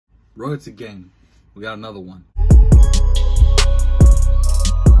Royalty Gang. We got another one.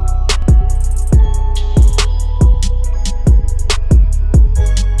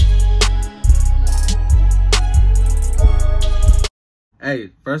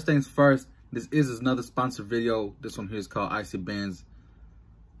 Hey, first things first, this is another sponsored video. This one here is called icyybands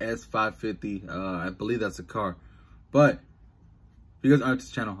S-550. I believe that's a car. But if you guys aren't to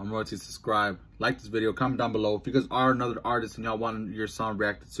this channel, I'm Royalty. Subscribe, like this video, comment down below. If you guys are another artist and y'all want your song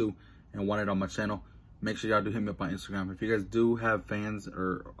reacted to and want it on my channel, make sure y'all do hit me up on Instagram. If you guys do have fans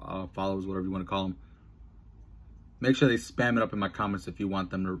or followers, whatever you want to call them, make sure they spam it up in my comments if you want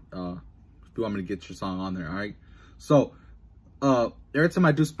them to, if you want me to get your song on there. All right. So every time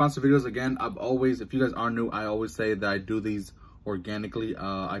I do sponsor videos, again, if you guys are new, I always say that I do these organically.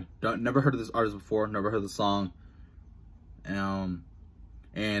 I never heard of this artist before, never heard the song.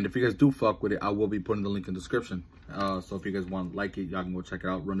 And if you guys do fuck with it, I will be putting the link in the description. So if you guys want to like it, y'all can go check it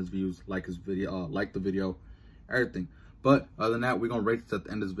out, run his views, like his video, like the video, everything. But other than that, we're gonna rate this at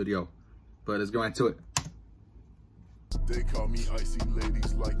the end of this video. But let's go into it. They call me icy,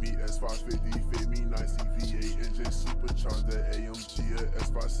 ladies like me. S-550 fit me nicely. V8 engine supercharged, the AMG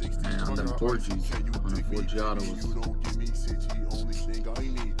S-560. Man, on them 4Gs, on the 4G autos. You don't give me city. Only thing I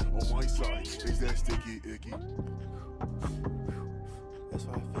need on my side is that sticky icky.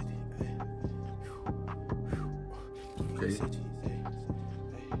 S-550. Okay.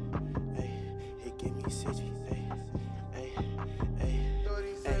 Hey, give me city.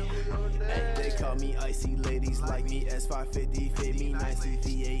 They call me icy, ladies like me. S-550 fit me nicely.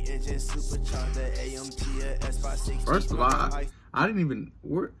 V8 engine supercharged, the AMG S-560. First of all, I didn't even,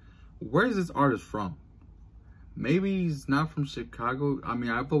 where is this artist from? Maybe he's not from Chicago. I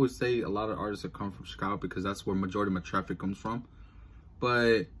mean, I've always say a lot of artists that come from Chicago because that's where majority of my traffic comes from.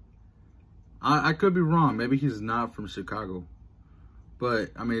 But I could be wrong. Maybe he's not from Chicago. But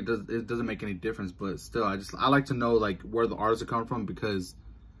I mean, it doesn't make any difference. But still, I like to know like where the artists are coming from, because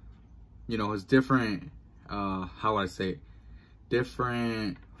you know, it's different, how would I say it?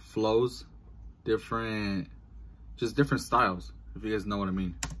 Different flows, just different styles, if you guys know what I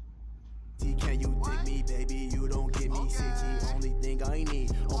mean. Can you dig me, baby? You don't give me city. Only thing I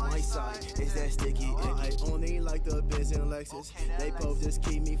need on my side is that sticky. I only like the Benz and Lexus. They both just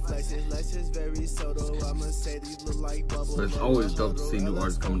keep me flexing. Lexus very subtle. I'ma say these look like bubbles. But it's always dope to see new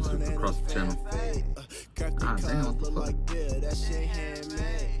artists coming across the channel. God damn, what the fuck? That shit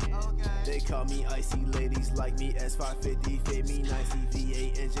handmade. They call me icy, ladies like me. S-550 fit me nicely.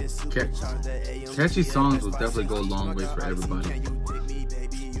 V8 engine supercharged, the AMG. Catchy songs will definitely go a long way for everybody. Can you dig me,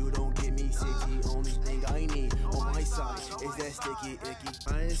 baby? You don't give me city. Only thing I need on my side is that sticky icky.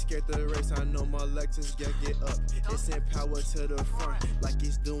 I ain't scared to race. I know my Lexus get up. It's in power to the front, like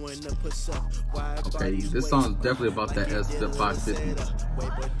it's doing the push up. Okay, this song is definitely about that S-550.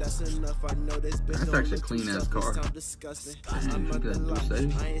 That's actually a clean ass car. Damn, you gotta do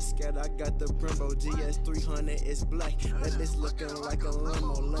safe. I ain't scared. I got the Brembo GS300. It's black. That bitch looking like a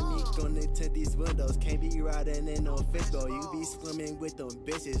limo. Let me go and tint these windows. Can't be riding in no fishbowl. You be swimming with them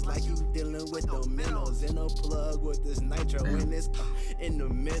bitches like you dealing with them minnows. In a plug with this nitro in this in the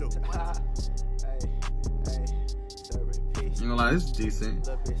middle. You gonna lie, it's decent.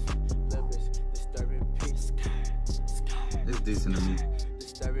 It's decent to me.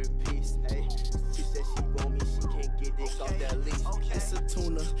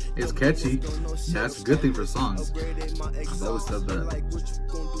 It's catchy. That's a good thing for songs. I've always said that.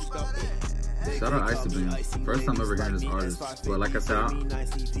 Shout out icyybands. First time ever hearing this artist. But like I said,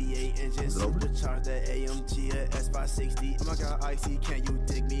 is it over?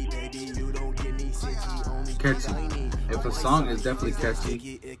 Catchy. If a song is definitely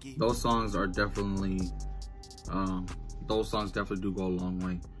catchy, those songs are definitely, those songs definitely do go a long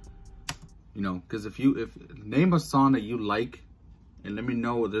way. You know, because if name a song that you like and let me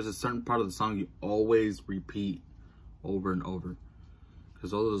know there's a certain part of the song you always repeat over and over.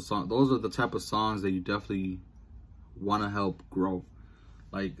 Because those are the type of songs that you definitely want to help grow.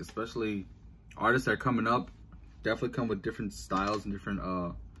 Like, especially artists that are coming up, definitely come with different styles and different,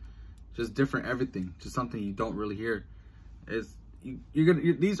 just different everything. Just something you don't really hear.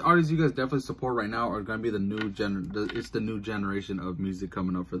 These artists you guys definitely support right now are gonna be the new generation of music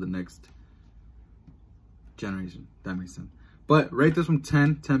coming up for the next generation. That makes sense. But rate this from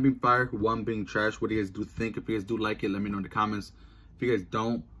 10 being fire, 1 being trash. What do you guys do think? If you guys do like it, let me know in the comments. If you guys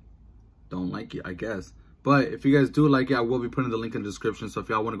don't like it, I guess. But if you guys do like it, I will be putting the link in the description. So if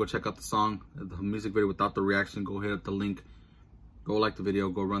y'all want to go check out the song, the music video without the reaction, go hit up the link. Go like the video,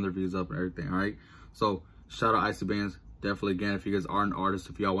 go run the reviews up and everything, all right? So shout out icyybands. Definitely, again, if you guys are an artist,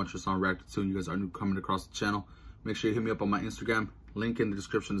 if y'all want your song reacted to and you guys are new coming across the channel, make sure you hit me up on my Instagram. Link in the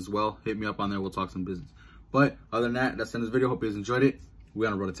description as well. Hit me up on there. We'll talk some business. But other than that, that's the end of this video. Hope you guys enjoyed it. We're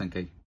on the road to 10K.